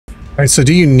Alright, so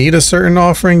do you need a certain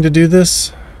offering to do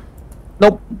this?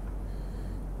 Nope.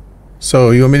 So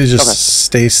you want me to just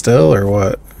stay still or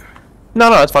what?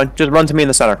 No, that's fine. Just run to me in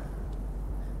the center.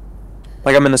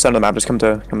 Like I'm in the center of the map. Just come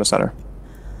to center.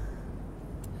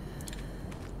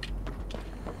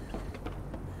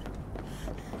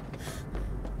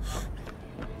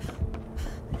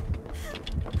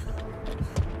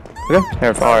 Okay.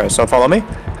 Here. All right. So follow me.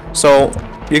 So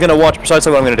you're gonna watch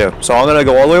precisely what I'm gonna do. So I'm gonna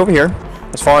go all the way over here,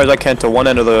 as far as I can to one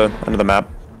end of the map.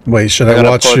 Wait, should I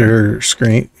watch your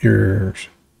screen?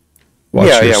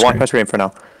 Watch my screen for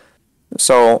now.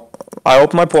 So I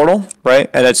open my portal, right?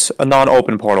 And it's a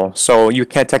non-open portal, so you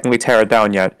can't technically tear it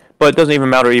down yet. But it doesn't even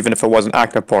matter even if it was an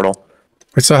active portal.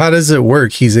 Wait, so how does it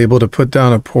work? He's able to put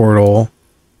down a portal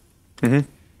and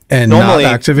normally,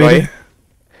 not activate right? it?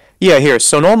 Yeah, here.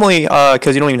 So normally,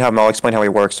 because you don't even have him, I'll explain how he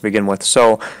works to begin with.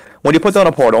 So when you put down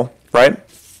a portal, right?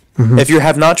 If you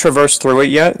have not traversed through it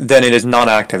yet, then it is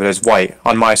non-active. It is white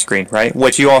on my screen, right?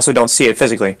 Which you also don't see it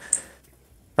physically,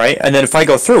 right? And then if I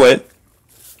go through it,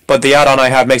 but the add-on I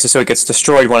have makes it so it gets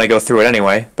destroyed when I go through it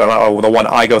anyway, but the one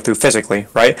I go through physically,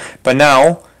 right? But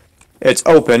now it's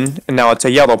open, and now it's a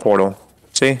yellow portal.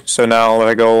 See? So now if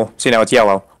I go, see, now it's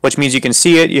yellow, which means you can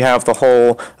see it. You have the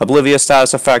whole oblivious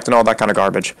status effect and all that kind of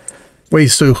garbage. Wait,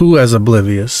 so who has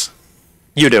oblivious?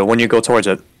 You do when you go towards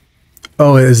it.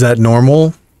 Oh, is that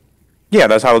normal? Yeah,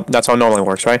 that's how it normally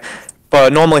works, right?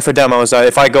 But normally for demos,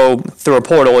 if I go through a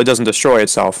portal, it doesn't destroy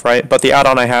itself, right? But the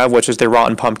add-on I have, which is the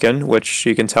Rotten Pumpkin, which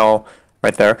you can tell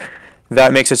right there,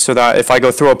 that makes it so that if I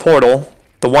go through a portal,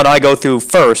 the one I go through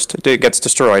first, it gets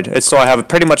destroyed. It's so I have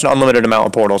pretty much an unlimited amount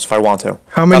of portals if I want to.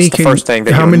 How many That's the first thing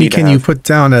that how many need can you put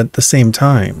down at the same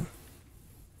time?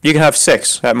 You can have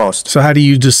 6 at most. So how do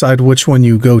you decide which one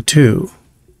you go to?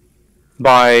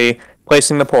 By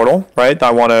placing the portal, right? That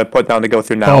I want to put down to go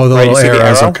through now. Oh, the right? little You see the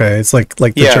arrows. arrow? Okay, it's like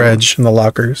the dredge and the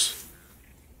lockers.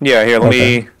 Yeah, here, let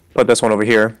me put this one over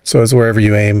here. So it's wherever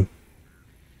you aim.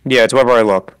 Yeah, it's wherever I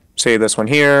look. See this one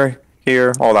here,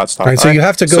 all that stuff. All right, so you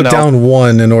have to go down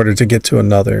one in order to get to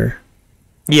another.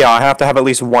 Yeah, I have to have at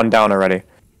least one down already.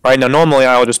 Right, now normally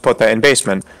I'll just put that in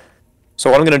basement. So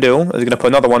what I'm going to do is I'm going to put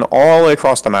another one all the way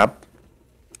across the map.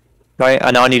 Right,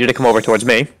 and now I need you to come over towards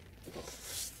me.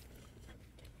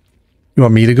 You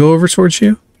want me to go over towards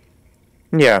you?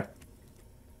 Yeah.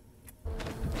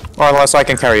 Or unless I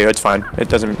can carry you, it's fine. It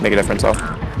doesn't make a difference though.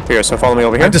 Here, so follow me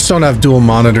over here. I just don't have dual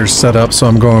monitors set up, so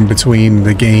I'm going between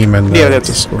the game and the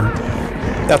Discord.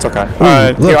 That's okay.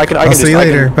 Look, here, I'll see you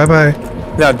later.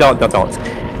 Bye-bye. No,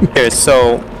 don't. Here,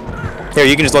 so... Here,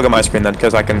 you can just look at my screen then,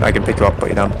 because I can pick you up, put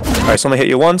you down. Alright, so let me hit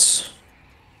you once.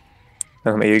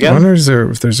 Then let me hit you again. I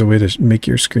wonder if there's a way to make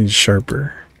your screen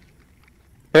sharper.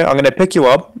 Okay, I'm going to pick you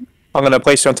up. I'm going to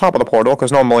place you on top of the portal,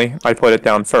 because normally I put it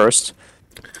down first.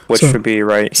 Which should be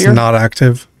right here. It's not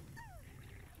active?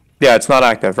 Yeah, it's not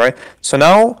active, right? So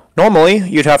now, normally,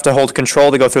 you'd have to hold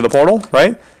control to go through the portal,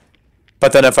 right?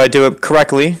 But then if I do it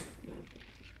correctly,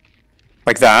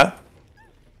 like that,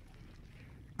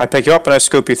 I pick you up and I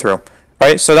scoop you through,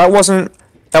 right? So that was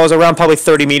around probably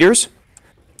 30 meters,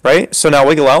 right? So now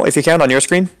wiggle out if you can on your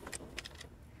screen.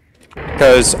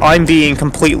 Because I'm being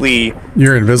completely...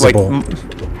 You're invisible.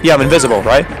 Yeah, I'm invisible,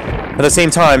 right? At the same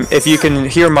time, if you can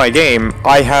hear my game,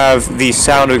 I have the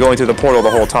sound of going through the portal the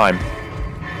whole time.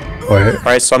 What?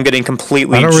 Right, so I'm getting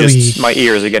completely my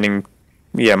ears are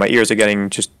getting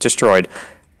just destroyed.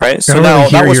 Right? So now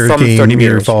that was from 30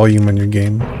 meters. Your volume in your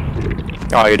game.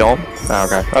 Oh, you don't? Oh,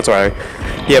 okay. That's alright.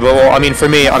 Yeah, but well, I mean for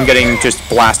me, I'm getting just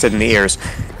blasted in the ears.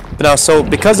 But now, so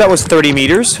because that was 30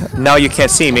 meters, now you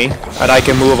can't see me, and I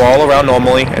can move all around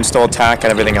normally and still attack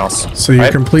and everything else. So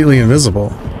you're completely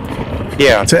invisible.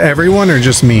 Yeah. To everyone or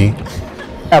just me?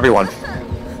 Everyone.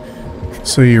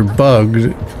 So you're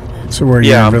bugged. So where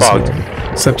you're invisible.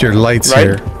 Bugged. Except your lights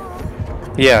here.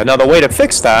 Yeah, now the way to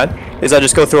fix that is I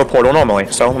just go through a portal normally.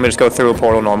 So let me just go through a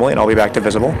portal normally and I'll be back to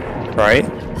visible. Right?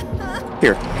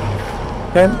 Here.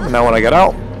 Okay, and now when I get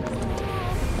out,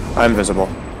 I'm visible.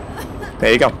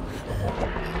 There you go.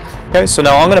 Okay, so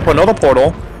now I'm going to put another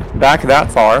portal back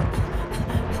that far.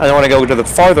 And I want to go to the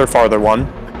farther one.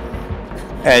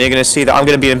 And you're going to see that I'm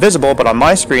going to be invisible, but on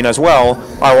my screen as well,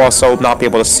 I'll also not be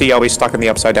able to see. I'll be stuck in the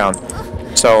upside down.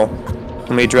 So,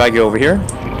 let me drag you over here.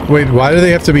 Wait, why do they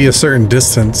have to be a certain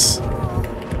distance?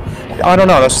 I don't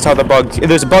know. That's just how the bug...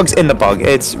 There's bugs in the bug.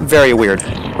 It's very weird.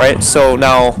 Right? So,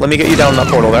 now, let me get you down that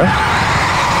portal there.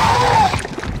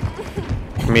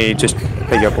 Let me just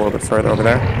pick you up a little bit further over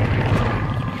there.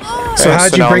 Okay, so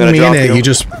how'd you bring me in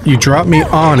it? You drop me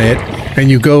on it, and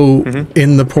you go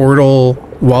in the portal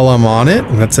while I'm on it,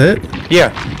 and that's it?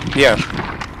 Yeah.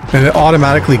 And it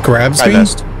automatically grabs me?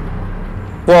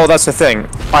 Well, that's the thing.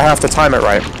 I have to time it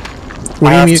right.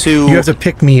 What do you mean? You have to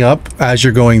pick me up as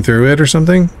you're going through it or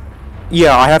something?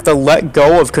 Yeah, I have to let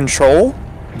go of control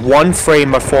 1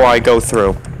 frame before I go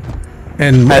through.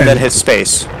 And then hit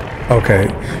space.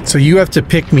 Okay. So you have to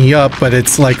pick me up, but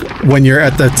it's like when you're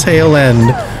at the tail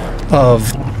end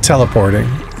of teleporting.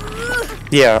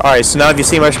 Yeah, alright, so now if you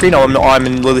see my screen, I'm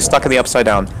literally stuck in the upside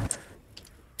down.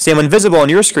 See, I'm invisible on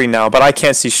your screen now, but I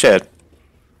can't see shit.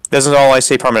 This is all I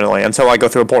see permanently until I go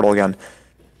through a portal again.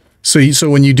 So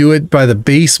when you do it by the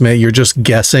basement, you're just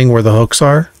guessing where the hooks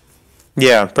are?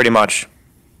 Yeah, pretty much.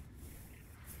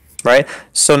 Right?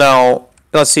 So now,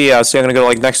 let's see, so I'm gonna go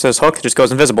like next to this hook, it just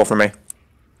goes invisible for me.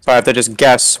 So I have to just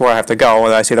guess where I have to go,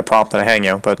 and I see the prompt and I hang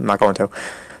you, but I'm not going to.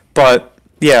 But,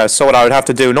 yeah, so what I would have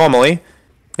to do normally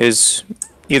is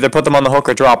either put them on the hook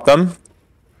or drop them,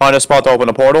 find a spot to open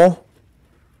a portal,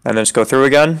 and then just go through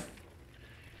again,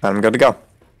 and I'm good to go.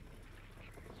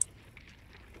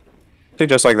 See,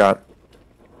 just like that.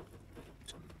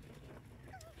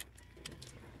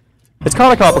 It's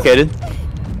kind of complicated,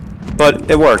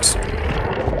 but it works.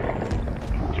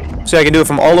 See, I can do it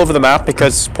from all over the map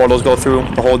because portals go through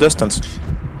the whole distance.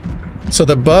 So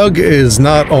the bug is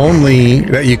not only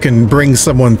that you can bring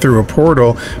someone through a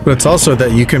portal, but it's also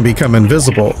that you can become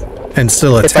invisible and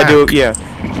still attack. If I do it,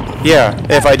 yeah,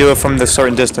 if I do it from this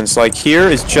certain distance, like here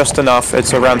is just enough.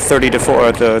 It's around 30 to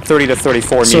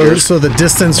 34 meters. So the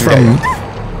distance from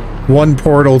one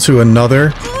portal to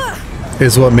another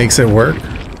is what makes it work.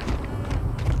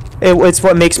 It's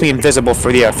what makes me invisible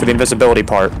for the invisibility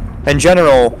part. In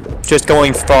general, just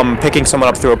going from picking someone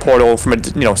up through a portal from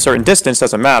a certain distance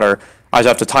doesn't matter. I just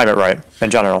have to time it right. In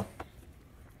general.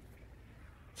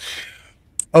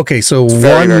 Okay, so it's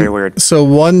very weird. So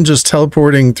one just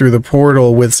teleporting through the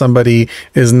portal with somebody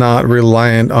is not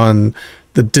reliant on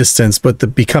the distance, but the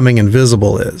becoming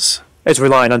invisible is. It's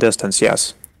reliant on distance,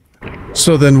 yes.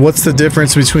 So then, what's the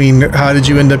difference between how did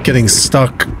you end up getting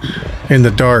stuck in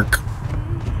the dark?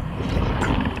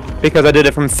 Because I did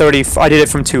it from I did it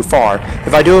from too far.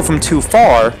 If I do it from too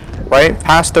far, right,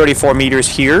 past 34 meters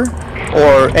here,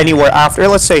 or anywhere after,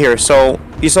 let's say here, so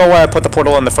you saw where I put the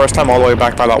portal in the first time all the way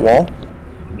back by that wall?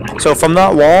 So from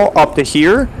that wall up to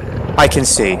here, I can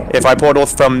see. If I portal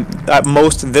from at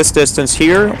most this distance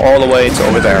here, all the way to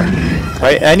over there,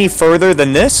 right? Any further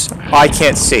than this, I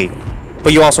can't see.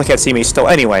 But you also can't see me still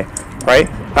anyway, right?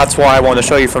 That's why I want to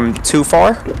show you from too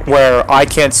far, where I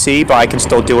can't see, but I can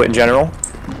still do it in general.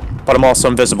 But I'm also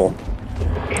invisible.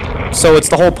 So it's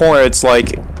the whole point. It's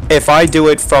like, if I do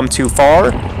it from too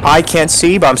far, I can't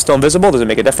see, but I'm still invisible. Does it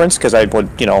make a difference? Because I would,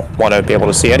 want to be able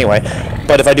to see anyway.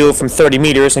 But if I do it from 30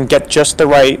 meters and get just the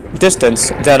right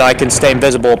distance, then I can stay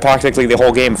invisible practically the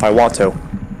whole game if I want to.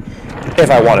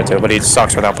 If I wanted to, but it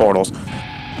sucks without portals.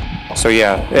 So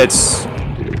yeah, it's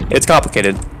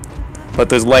complicated. But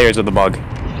there's layers of the bug.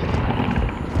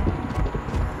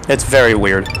 It's very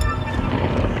weird.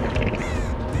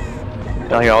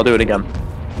 Now here, I'll do it again.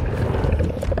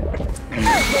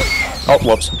 Oh,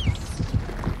 whoops.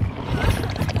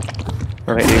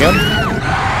 Alright, here you go.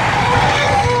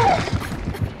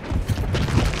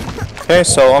 Okay,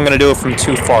 so I'm gonna do it from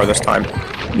too far this time.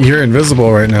 You're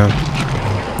invisible right now.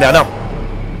 Yeah, I know.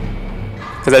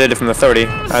 Because I did it from the 30,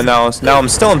 and now I'm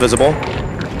still invisible,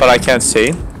 but I can't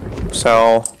see.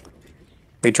 So,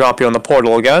 we drop you on the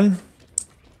portal again.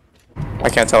 I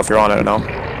can't tell if you're on it or no.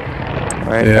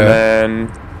 Alright, yeah. And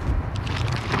then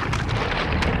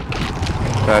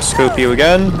I scoop you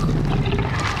again.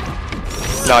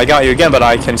 Now I got you again, but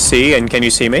I can see, and can you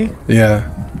see me? Yeah.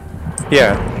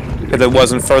 Yeah. If it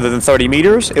wasn't further than 30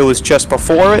 meters, it was just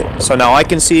before it, so now I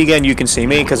can see again, you can see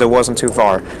me, because it wasn't too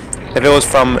far. If it was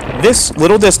from this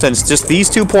little distance, just these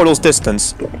two portals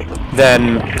distance,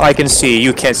 then I can see,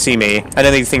 you can't see me, and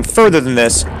anything further than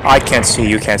this, I can't see,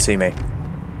 you can't see me.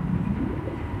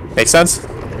 Make sense?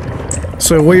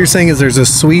 So what you're saying is there's a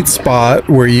sweet spot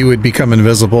where you would become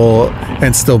invisible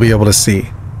and still be able to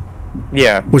see.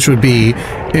 Yeah. Which would be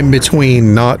in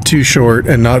between not too short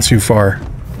and not too far.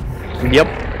 Yep.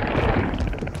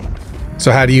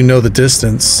 So how do you know the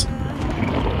distance?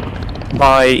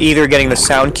 By either getting the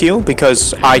sound cue,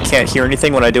 because I can't hear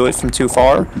anything when I do it from too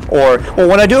far, or, well,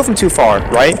 when I do it from too far,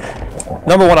 right?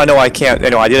 Number one, I know I can't,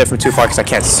 I did it from too far because I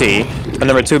can't see. And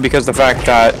number two, because the fact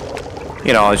that,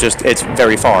 it's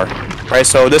very far. Right,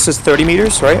 so this is 30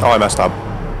 meters, right? Oh, I messed up.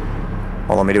 Hold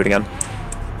on, let me do it again.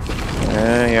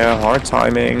 Yeah, hard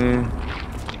timing.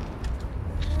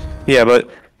 Yeah, but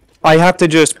I have to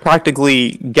just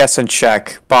practically guess and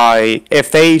check by...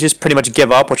 If they just pretty much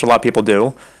give up, which a lot of people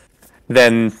do,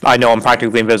 then I know I'm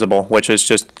practically invisible, which is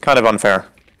just kind of unfair.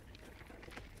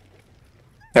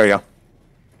 There we go.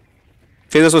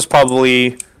 See, this was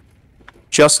probably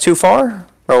just too far?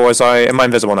 Or am I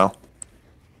invisible now?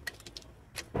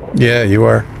 Yeah, you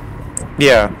are.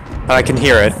 Yeah, and I can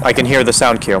hear it. I can hear the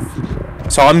sound cue.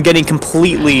 So I'm getting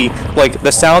completely, like,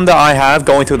 the sound that I have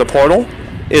going through the portal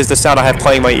is the sound I have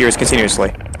playing in my ears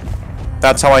continuously.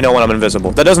 That's how I know when I'm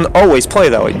invisible. That doesn't always play,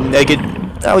 though.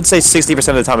 I would say 60%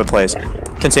 of the time it plays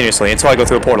continuously until I go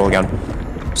through a portal again.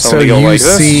 So you like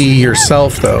see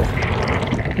yourself, though?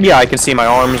 Yeah, I can see my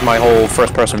arms, my whole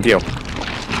first-person view.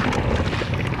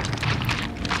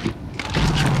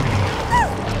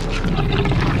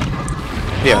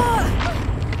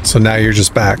 Yeah. So now you're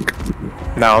just back.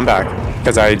 Now I'm back.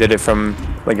 Because I did it from,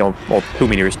 like, you know, well, 2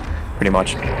 meters, pretty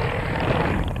much.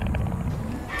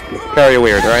 Very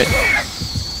weird, right?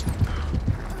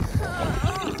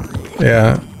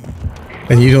 Yeah.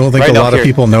 And you don't think a lot of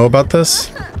people know about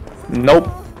this? Nope.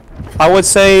 I would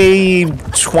say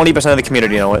 20% of the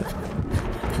community know it.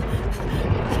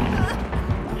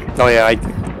 Oh yeah,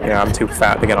 I'm too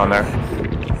fat to get on there.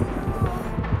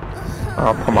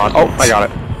 Oh, come on. Oh, I got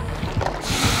it.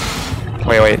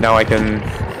 Wait, now I can...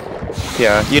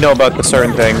 Yeah, you know about the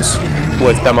certain things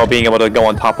with Demo being able to go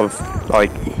on top of,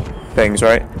 like, things,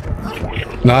 right?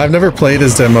 No, I've never played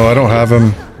as Demo. I don't have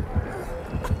him.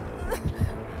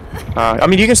 I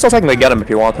mean, you can still technically get him if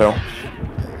you want to.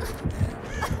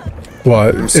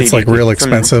 What? It's like real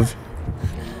expensive?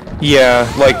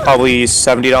 Yeah, like probably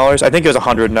 $70. I think it was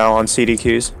 100 now on CD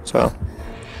keys, so...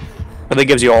 But it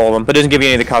gives you all of them, but it doesn't give you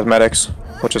any of the cosmetics,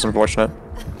 which is unfortunate.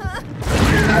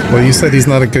 Well, you said he's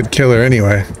not a good killer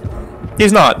anyway.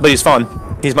 He's not, but he's fun.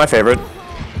 He's my favorite,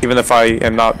 even if I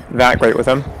am not that great with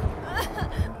him.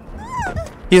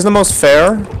 He's the most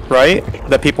fair, right?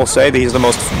 That people say that he's the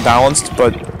most balanced,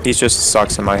 but he just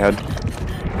sucks in my head.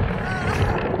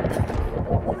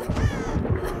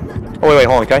 Oh, wait,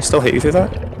 hold on. Can I still hit you through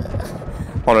that?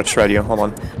 I want to shred you. Hold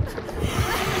on.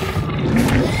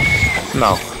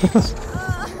 No.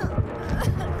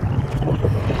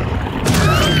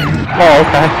 Oh,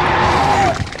 okay.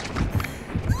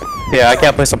 Yeah, I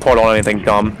can't place a portal on anything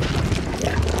dumb.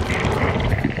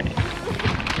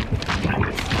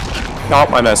 Oh,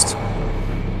 I missed.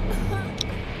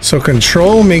 So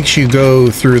control makes you go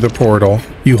through the portal.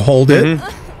 You hold it?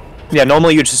 Yeah,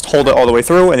 normally you just hold it all the way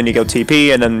through, and then you go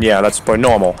TP, and then, yeah, that's pretty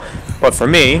normal. But for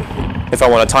me, if I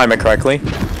want to time it correctly,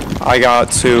 I got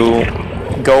to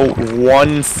go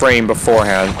 1 frame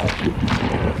beforehand.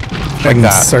 Like and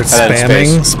that. Start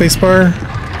spamming spacebar?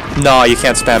 No, you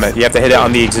can't spam it. You have to hit it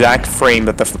on the exact frame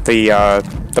that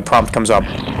the prompt comes up.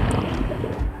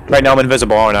 Right now I'm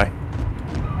invisible, aren't I?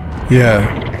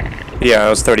 Yeah. Yeah, it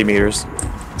was 30 meters.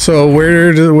 So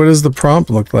what does the prompt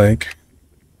look like?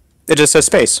 It just says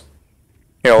space.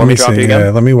 Here, let me drop you again. Yeah,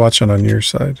 let me watch it on your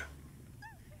side.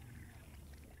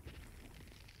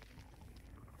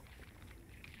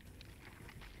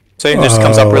 So it just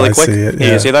comes up really quick. I see it,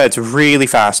 yeah. You see that? It's really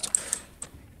fast.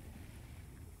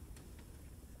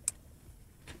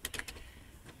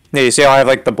 Yeah, you see how I have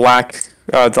like the black,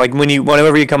 like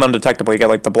whenever you come undetectable, you get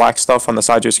like the black stuff on the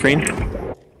side of your screen.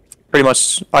 Pretty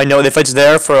much, I know if it's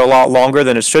there for a lot longer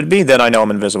than it should be, then I know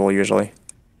I'm invisible usually.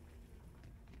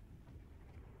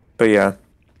 But yeah.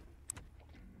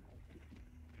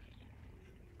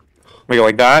 We go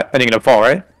like that, and you're gonna fall,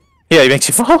 right? Yeah, it makes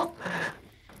you fall.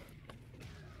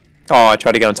 Oh, I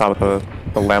tried to get on top of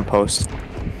the lamppost.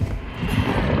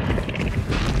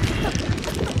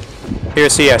 Here,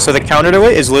 see, yeah, so the counter to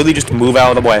it is literally just move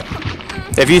out of the way.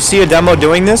 If you see a demo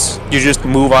doing this, you just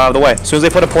move out of the way. As soon as they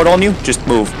put a portal on you, just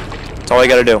move. That's all you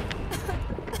gotta do.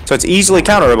 So it's easily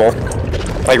counterable.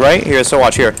 Like, right? Here, so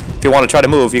watch here. If you want to try to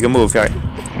move, you can move, right?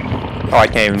 Oh, I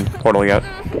can't even portal yet.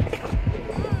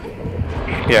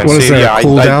 Yeah, what see, is there, yeah, a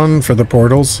cooldown for the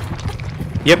portals?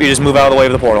 Yep, you just move out of the way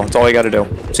of the portal. That's all you gotta do.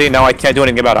 See, now I can't do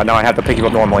anything about it. Now I have to pick you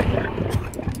up normally.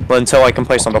 But until I can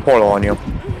place on the portal on you,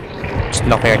 there's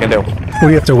nothing I can do. Well,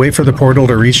 you have to wait for the portal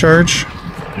to recharge?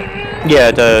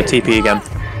 Yeah, to TP again.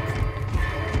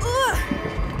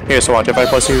 Here, so watch. If I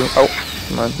place you... Oh,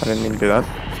 come on. I didn't mean to do that.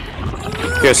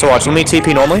 Here, so watch. Let me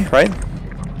TP normally, right?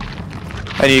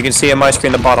 And you can see on my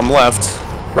screen the bottom left,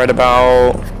 right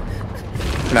about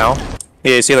now.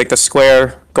 Yeah, you see like the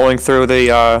square going through the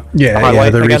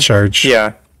highlight the again? recharge.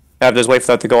 Yeah. I have to just wait for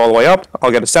that to go all the way up.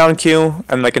 I'll get a sound cue,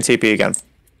 and I can TP again.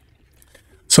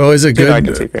 So is it good?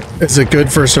 Is it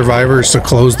good for survivors to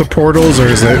close the portals, or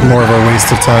is it more of a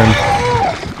waste of time?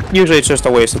 Usually it's just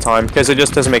a waste of time, because it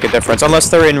just doesn't make a difference, unless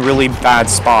they're in really bad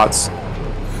spots.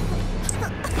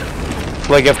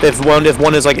 Like, if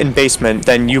one is, like, in basement,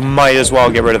 then you might as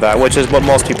well get rid of that, which is what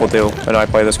most people do when I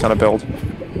play this kind of build.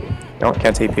 No,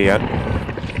 can't TP yet.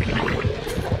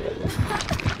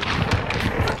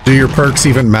 Do your perks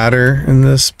even matter in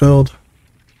this build?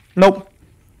 Nope.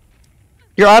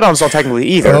 Your add-ons don't technically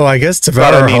either. Oh, I guess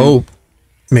Devour Hope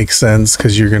makes sense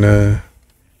because you're gonna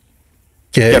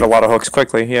get a lot of hooks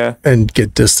quickly, yeah. And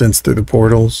get distance through the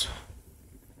portals.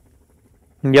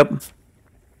 Yep.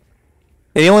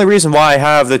 And the only reason why I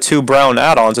have the 2 brown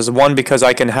add-ons is one because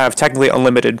I can have technically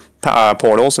unlimited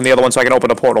portals, and the other one so I can open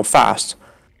a portal fast.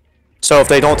 So if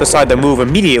they don't decide to move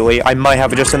immediately, I might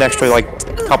have just an extra like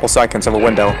couple seconds of a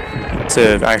window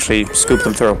to actually scoop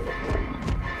them through.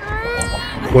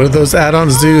 What do those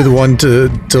add-ons do? The one to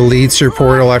deletes your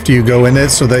portal after you go in it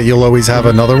so that you'll always have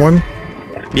another one?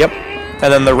 Yep.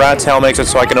 And then the rat tail makes it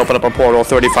so I can open up a portal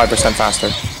 35% faster.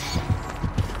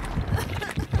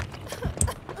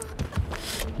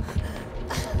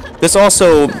 This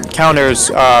also counters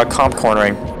comp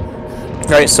cornering.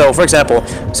 Right, so for example,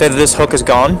 say that this hook is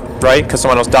gone, right? Because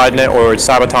someone else died in it, or it's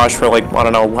sabotaged for like, I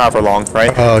don't know, however long,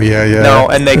 right? Oh, yeah, yeah. Now,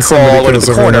 and they crawl into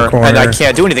the corner, and I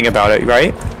can't do anything about it,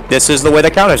 right? This is the way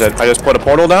that counters it. I just put a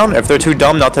portal down. If they're too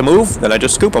dumb not to move, then I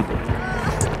just scoop them.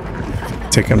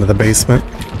 Take them to the basement.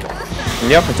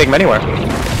 Yep, I take them anywhere.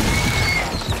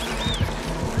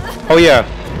 Oh yeah,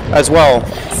 as well,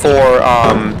 for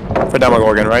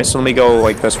Demogorgon, right? So let me go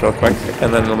like this real quick,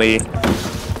 and then let me...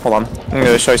 Hold on. I'm going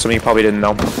to show you something you probably didn't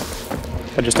know.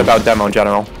 Just about demo in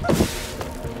general.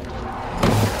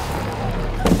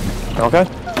 Okay.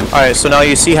 Alright, so now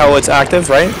you see how it's active,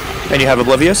 right? And you have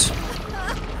Oblivious.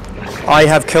 I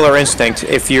have Killer Instinct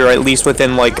if you're at least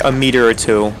within like a meter or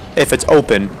two, if it's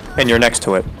open and you're next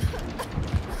to it.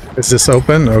 Is this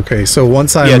open? Okay, so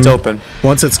once I'm... Yeah, it's open.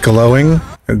 Once it's glowing,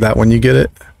 is that when you get it?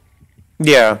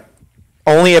 Yeah.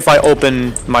 Only if I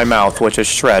open my mouth, which is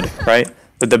Shred, right?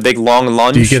 With the big long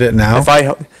lunge. Do you get it now? If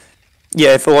I...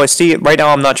 Yeah, if I see it... Right now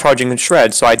I'm not charging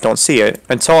Shred, so I don't see it.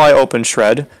 Until I open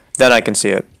Shred, then I can see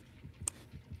it.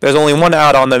 There's only one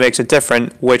add-on that makes it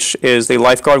different, which is the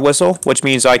Lifeguard Whistle, which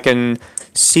means I can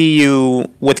see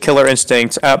you with Killer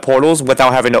Instinct at portals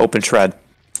without having to open Shred.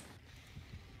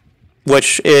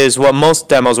 Which is what most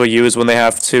demos will use when they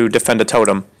have to defend a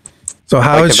totem. So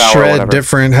how is Shred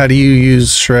different? How do you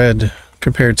use Shred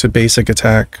compared to basic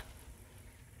attack?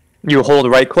 You hold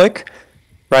right-click,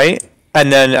 right?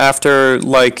 And then after,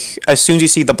 like, as soon as you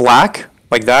see the black,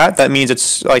 like that, that means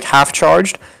it's, like,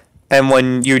 half-charged. And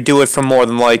when you do it for more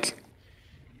than, like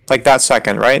that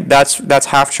second, right? That's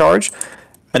half charge.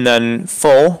 And then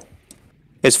full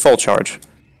is full charge.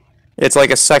 It's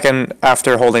like a second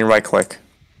after holding right-click.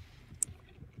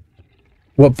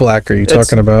 What black are you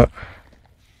talking about?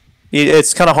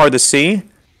 It's kind of hard to see.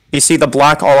 You see the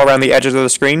black all around the edges of the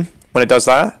screen when it does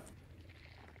that?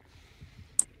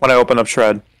 When I open up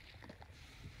Shred.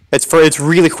 It's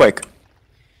really quick.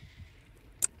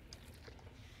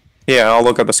 Yeah, I'll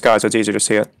look up the sky so it's easier to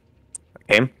see it.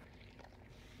 Aim.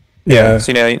 Yeah.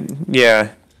 See now,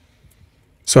 yeah.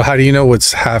 So how do you know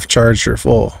what's half charged or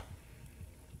full?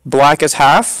 Black is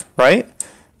half, right?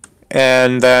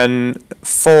 And then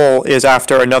full is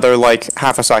after another like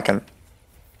half a second.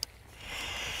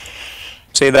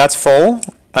 See, that's full,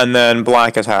 and then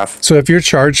black is half. So if you're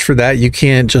charged for that, you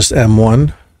can't just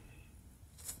M1?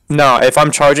 No, if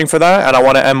I'm charging for that and I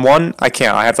want to M1, I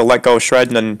can't. I have to let go of Shred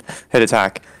and then hit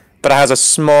attack. But it has a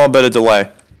small bit of delay.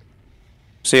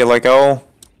 See it let go,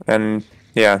 and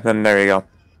yeah, then there you go.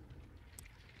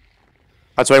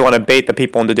 That's why I want to bait the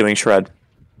people into doing Shred.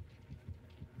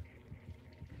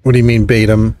 What do you mean bait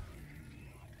them?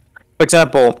 For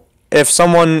example, if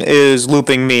someone is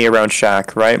looping me around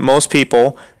Shack, right? Most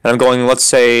people, and I'm going, let's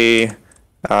say, if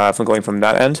I'm going from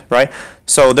that end, right?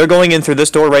 So they're going in through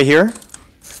this door right here,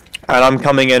 and I'm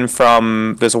coming in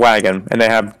from this wagon, and they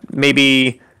have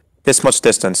maybe this much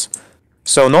distance.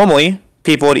 So normally,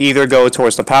 people would either go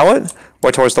towards the pallet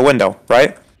or towards the window,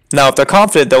 right? Now, if they're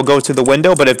confident, they'll go to the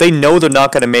window, but if they know they're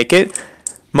not going to make it,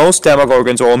 most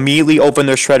Demogorgons will immediately open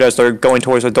their Shred as they're going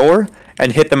towards the door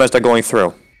and hit them as they're going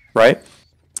through, right?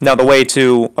 Now, the way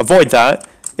to avoid that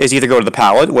is either go to the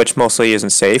pallet, which mostly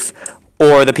isn't safe,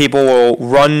 or the people will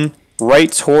run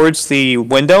right towards the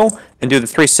window and do the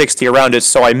 360 around it,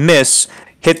 so I miss,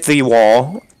 hit the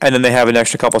wall, and then they have an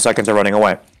extra couple seconds of running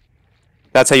away.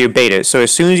 That's how you bait it. So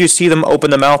as soon as you see them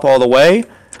open the mouth all the way,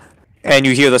 and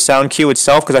you hear the sound cue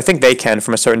itself, because I think they can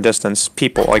from a certain distance,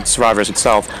 people, like survivors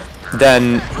itself,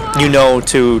 then you know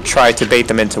to try to bait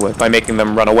them into it by making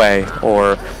them run away,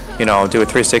 or, you know, do a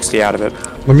 360 out of it.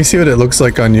 Let me see what it looks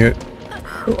like on you,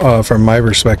 from my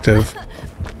perspective.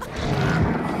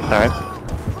 Alright.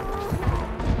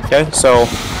 Okay, so,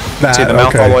 see the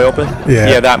mouth all the way open? Yeah.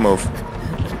 Yeah, that move.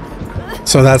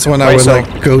 So that's when I would,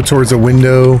 like, go towards a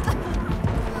window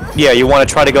Yeah, you want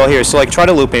to try to go here. So like, try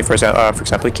to loop me for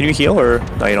example. Can you heal or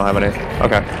no? You don't have any.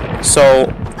 Okay.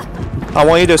 So I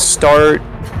want you to start.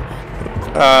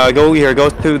 Go here. Go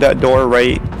through that door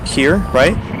right here,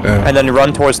 right? Yeah. And then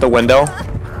run towards the window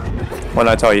when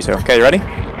I tell you to. Okay, you ready?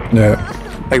 Yeah.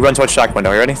 Like run towards shack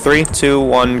window. You ready? 3, 2,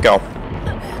 1, go.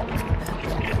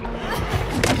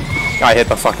 I hit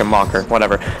the fucking mocker.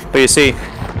 Whatever. But you see,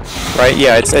 right?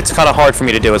 Yeah, it's kind of hard for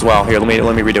me to do as well. Here, let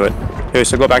me redo it. Here,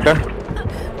 so go back there.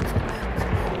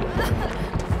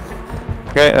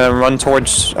 Okay, and then run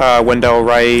towards window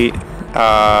right.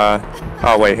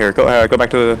 Oh wait, here. Go back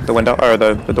to the window or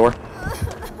the door.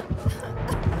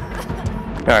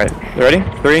 All right, you ready?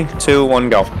 3, 2, 1,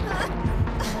 go.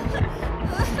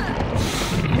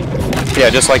 Yeah,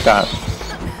 just like that.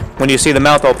 When you see the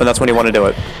mouth open, that's when you want to do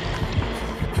it.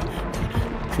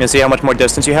 You can see how much more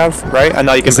distance you have, right? And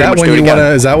now you can pretty much do it again.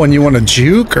 Is that when you want to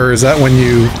juke, or is that when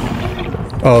you?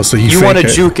 Oh, so you want to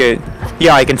juke it.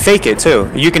 Yeah, I can fake it too.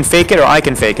 You can fake it or I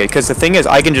can fake it. Because the thing is,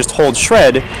 I can just hold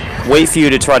shred, wait for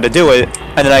you to try to do it,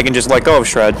 and then I can just let go of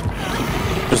shred.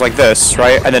 Just like this,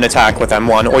 right? And then attack with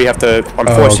M1, or you have to, I'm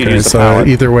forced you to use the pallet.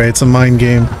 Either way, it's a mind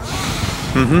game.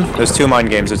 Mm-hmm. There's 2 mind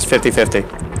games. It's 50-50.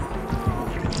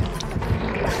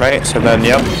 Right, so then,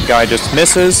 yep, guy just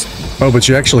misses. Oh, but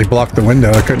you actually blocked the window.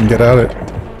 I couldn't get out it.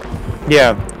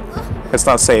 Yeah, it's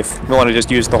not safe. You want to just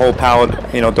use the whole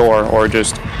pallet, you know, door, or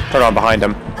just turn on behind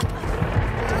him.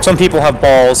 Some people have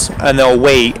balls, and they'll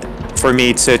wait for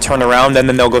me to turn around, and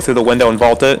then they'll go through the window and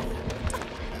vault it.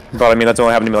 But, I mean, that's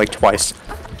only happened to me, like, twice.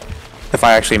 If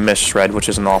I actually miss shred, which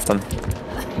isn't often.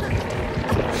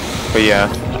 But, yeah.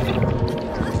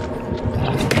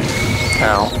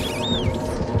 Ow.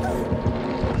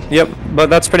 Yep, but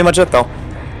that's pretty much it, though.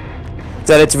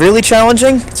 That it's really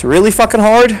challenging, it's really fucking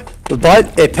hard,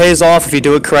 but it pays off if you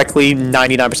do it correctly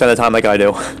 99% of the time like I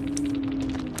do.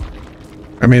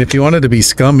 I mean, if you wanted to be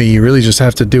scummy, you really just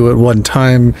have to do it one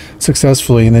time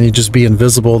successfully, and then you just be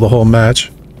invisible the whole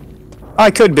match.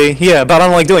 I could be, yeah, but I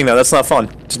don't like doing that. That's not fun.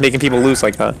 Just making people lose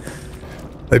like that.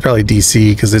 They probably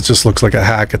DC, because it just looks like a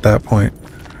hack at that point.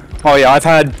 Oh yeah, I've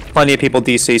had plenty of people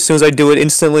DC. As soon as I do it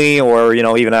instantly, or, you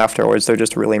know, even afterwards, they're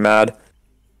just really mad.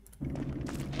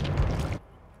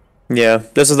 Yeah,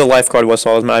 this is the lifeguard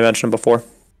whistle, as I mentioned before.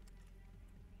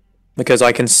 Because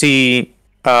I can see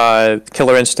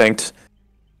Killer Instinct,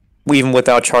 even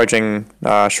without charging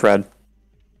Shred.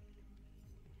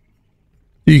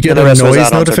 Do you get a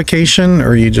noise notification,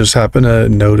 or you just happen to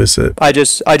notice it? I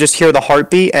just hear the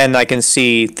heartbeat, and I can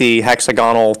see the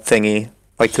hexagonal thingy,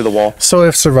 like through the wall. So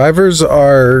if survivors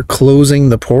are closing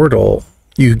the portal,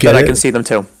 you get it? I can see them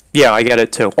too. Yeah, I get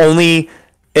it too. Only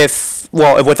if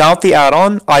without the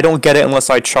add-on, I don't get it unless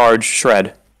I charge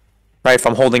Shred. Right, if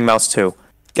I'm holding mouse 2.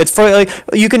 It's for, like,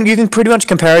 you can pretty much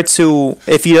compare it to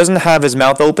if he doesn't have his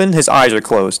mouth open, his eyes are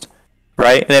closed.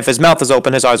 Right? And if his mouth is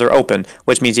open, his eyes are open,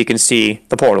 which means he can see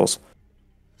the portals.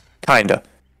 Kinda.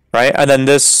 Right? And then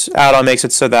this add-on makes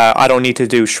it so that I don't need to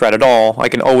do Shred at all. I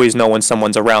can always know when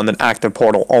someone's around an active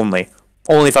portal only.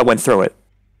 Only if I went through it.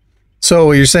 So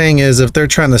what you're saying is if they're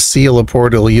trying to seal a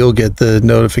portal, you'll get the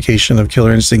notification of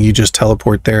Killer Instinct, you just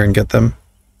teleport there and get them?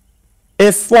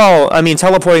 I mean,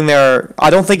 teleporting there, I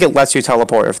don't think it lets you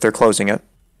teleport if they're closing it.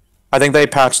 I think they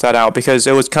patched that out because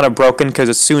it was kind of broken because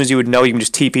as soon as you would know, you can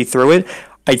just TP through it.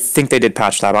 I think they did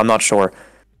patch that, I'm not sure.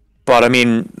 But, I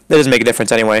mean, it doesn't make a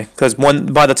difference anyway. Because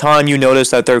by the time you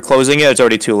notice that they're closing it, it's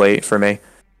already too late for me.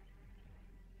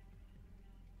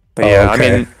 But yeah,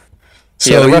 okay. I mean,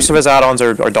 so yeah, the rest of his add-ons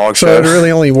are dog shit. So it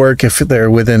really only work if they're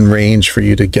within range for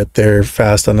you to get there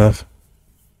fast enough.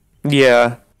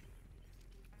 Yeah.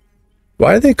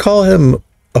 Why do they call him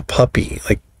a puppy?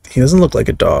 Like, he doesn't look like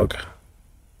a dog.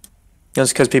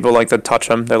 It's because people like to touch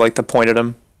him. They like to point at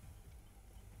him.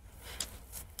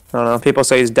 I don't know. People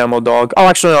say he's demo dog. Oh,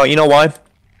 actually, no. You know why?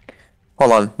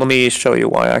 Hold on. Let me show you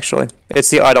why, actually. It's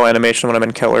the idle animation when I'm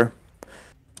in Killer.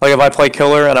 Like, if I play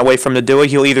Killer and I wait for him to do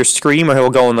it, he'll either scream or he'll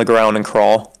go on the ground and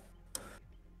crawl.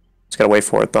 Just gotta wait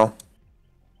for it, though.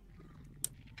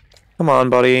 Come on,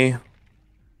 buddy.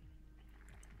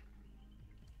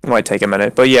 It might take a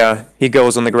minute. But yeah, he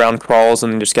goes on the ground, crawls,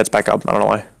 and just gets back up. I don't know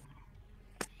why.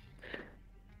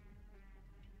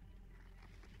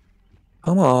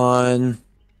 Come on.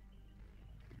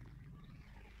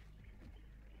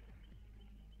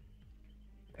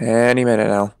 Any minute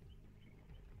now.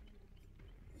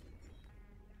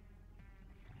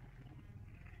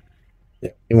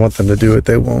 Yeah, you want them to do it,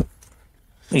 they won't.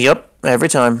 Yep, every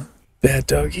time. Bad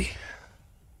doggy.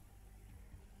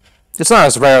 It's not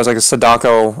as rare as like a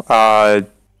Sadako,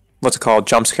 what's it called,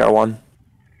 jump scare one.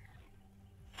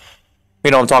 You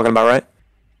know what I'm talking about, right?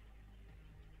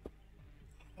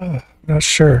 Not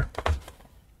sure.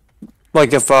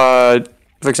 Like if, for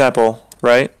example,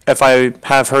 right? If I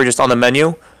have her just on the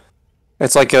menu,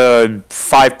 it's like a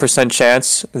 5%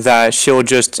 chance that she'll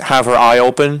just have her eye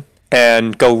open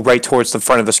and go right towards the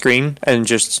front of the screen and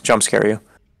just jump scare you.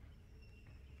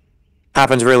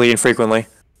 Happens really infrequently,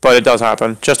 but it does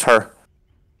happen. Just her.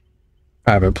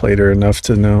 I haven't played her enough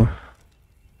to know.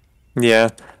 Yeah.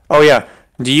 Oh yeah.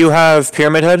 Do you have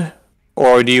Pyramid Head?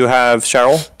 Or do you have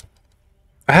Cheryl?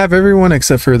 I have everyone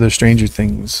except for the Stranger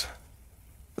Things.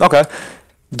 Okay.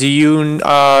 Do you,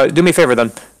 do me a favor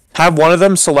then. Have one of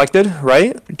them selected,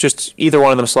 right? Just either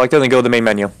one of them selected and then go to the main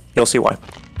menu. You'll see why.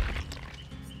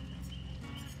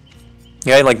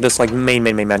 Yeah, like this, like main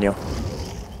menu.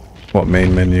 What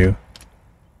main menu?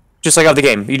 Just like out the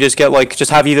game. You just get like,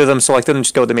 just have either of them selected and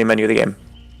just go to the main menu of the game.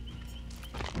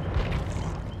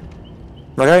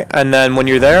 Okay, and then when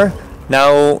you're there,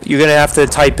 now you're gonna have to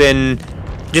type in,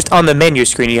 just on the menu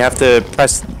screen, you have to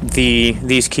press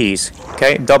these keys.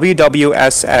 Okay,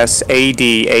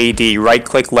 WWSSADAD, right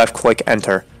click, left click,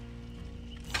 enter.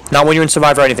 Not when you're in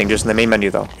Survivor or anything, just in the main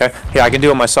menu though. Okay, yeah, I can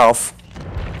do it myself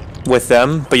with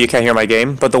them, but you can't hear my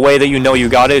game. But the way that you know you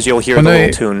got it is you'll hear the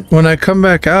little tune. When I come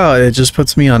back out, it just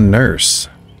puts me on nurse.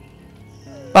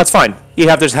 That's fine. You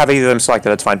have to just have either of them selected,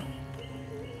 that's fine.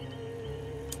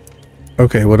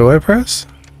 Okay, what do I press?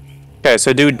 Okay,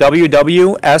 so do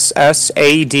WWSSADAD.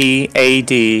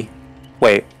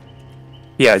 Wait.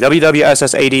 Yeah,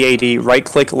 WWSSADAD, right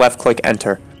click, left click,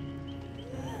 enter.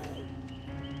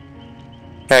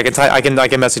 Okay, I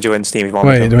can message you in Steam if you want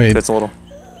me to. Wait. It's a little.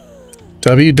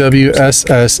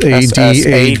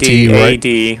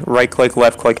 WWSSADAD, right click,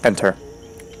 left click, enter.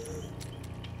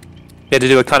 You had to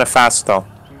do it kind of fast though.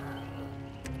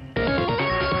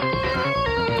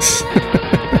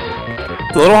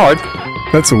 It's a little hard.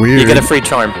 That's weird. You get a free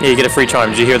charm. Yeah, you get a free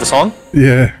charm. Did you hear the song?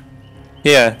 Yeah.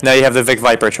 Yeah, now you have the Vic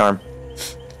Viper charm.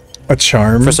 A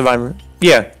charm? For Survivor.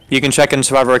 Yeah, you can check in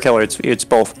Survivor or Killer. It's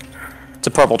both. It's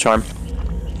a purple charm.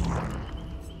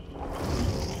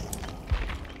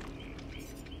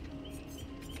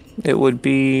 It would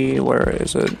be... where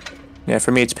is it? Yeah,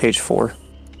 for me it's page 4.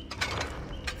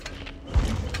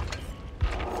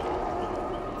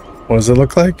 What does it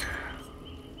look like?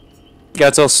 Yeah,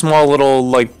 it's a small little,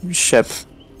 like, ship.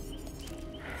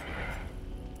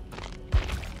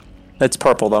 It's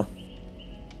purple, though.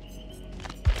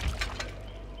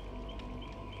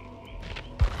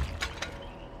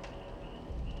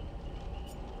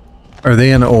 Are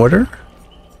they in order?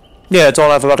 Yeah, it's all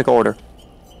in alphabetical order.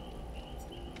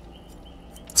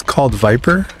 It's called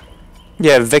Viper?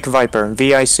 Yeah, Vic Viper.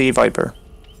 V-I-C Viper.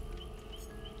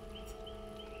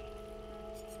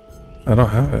 I don't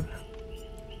have it.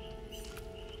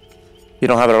 You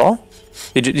don't have it at all?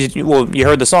 Well, you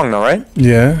heard the song, though, right?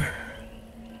 Yeah.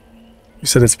 You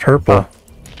said it's purple.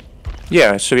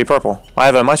 Yeah, it should be purple. I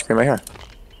have it on my screen right here.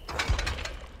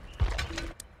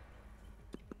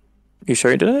 You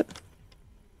sure you did it?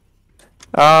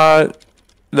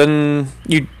 Then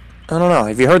you... I don't know.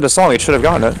 If you heard the song, you should have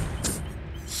gotten it.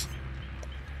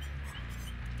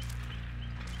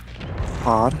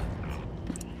 Odd.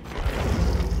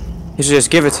 He should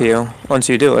just give it to you once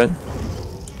you do it.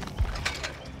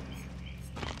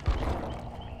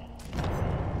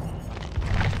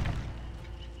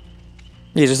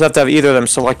 You just have to have either of them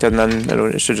selected, and then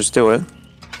it should just do it.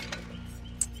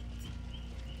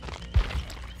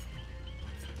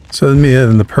 So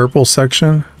in the purple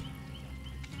section?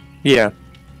 Yeah.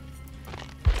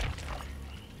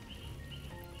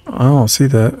 I don't see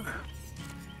that.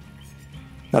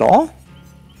 At all?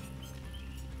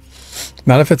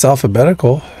 Not if it's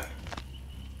alphabetical.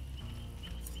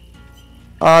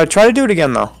 Try to do it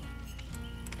again, though.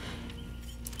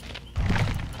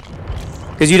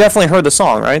 Because you definitely heard the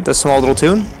song, right? The small little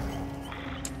tune?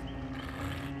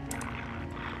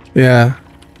 Yeah.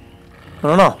 I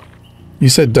don't know. You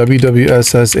said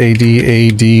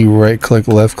WWSSADAD, right click,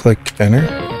 left click, enter?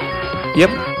 Yep.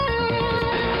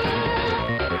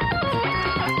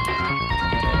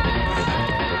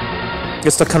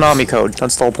 It's the Konami code.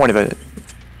 That's the whole point of it.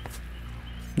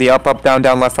 The up, up, down,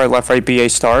 down, left, right, BA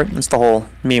start. That's the whole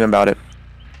meme about it.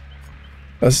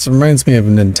 This reminds me of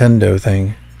a Nintendo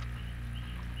thing.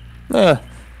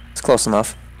 It's close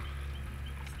enough.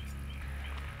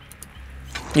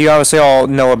 You obviously all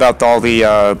know about all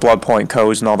the blood point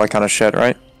codes and all that kind of shit,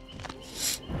 right?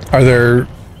 Are there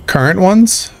current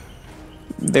ones?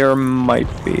 There might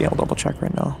be. I'll double check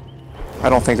right now. I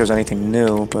don't think there's anything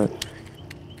new, but...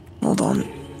 Hold on.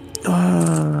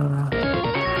 I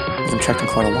haven't checked in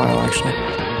quite a while, actually.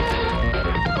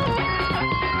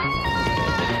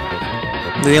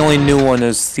 The only new one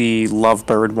is the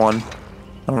Lovebird one.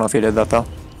 I don't know if you did that though.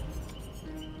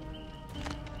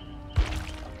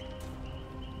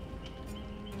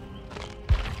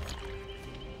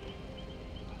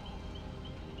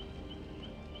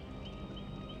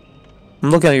 I'm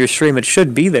looking at your stream, it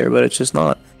should be there, but it's just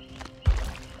not.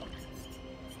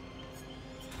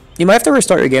 You might have to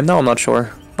restart your game though, I'm not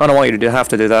sure. I don't want you to have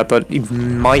to do that, but you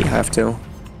might have to.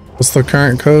 What's the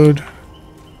current code?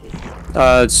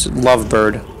 It's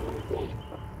Lovebird.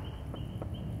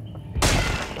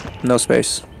 No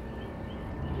space.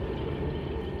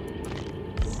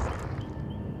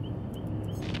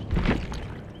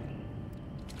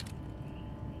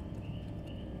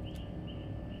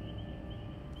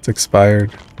 It's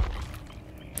expired.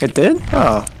 It did?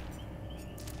 Oh.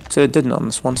 So it didn't on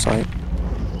this one site.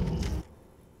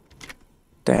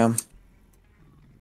 Damn.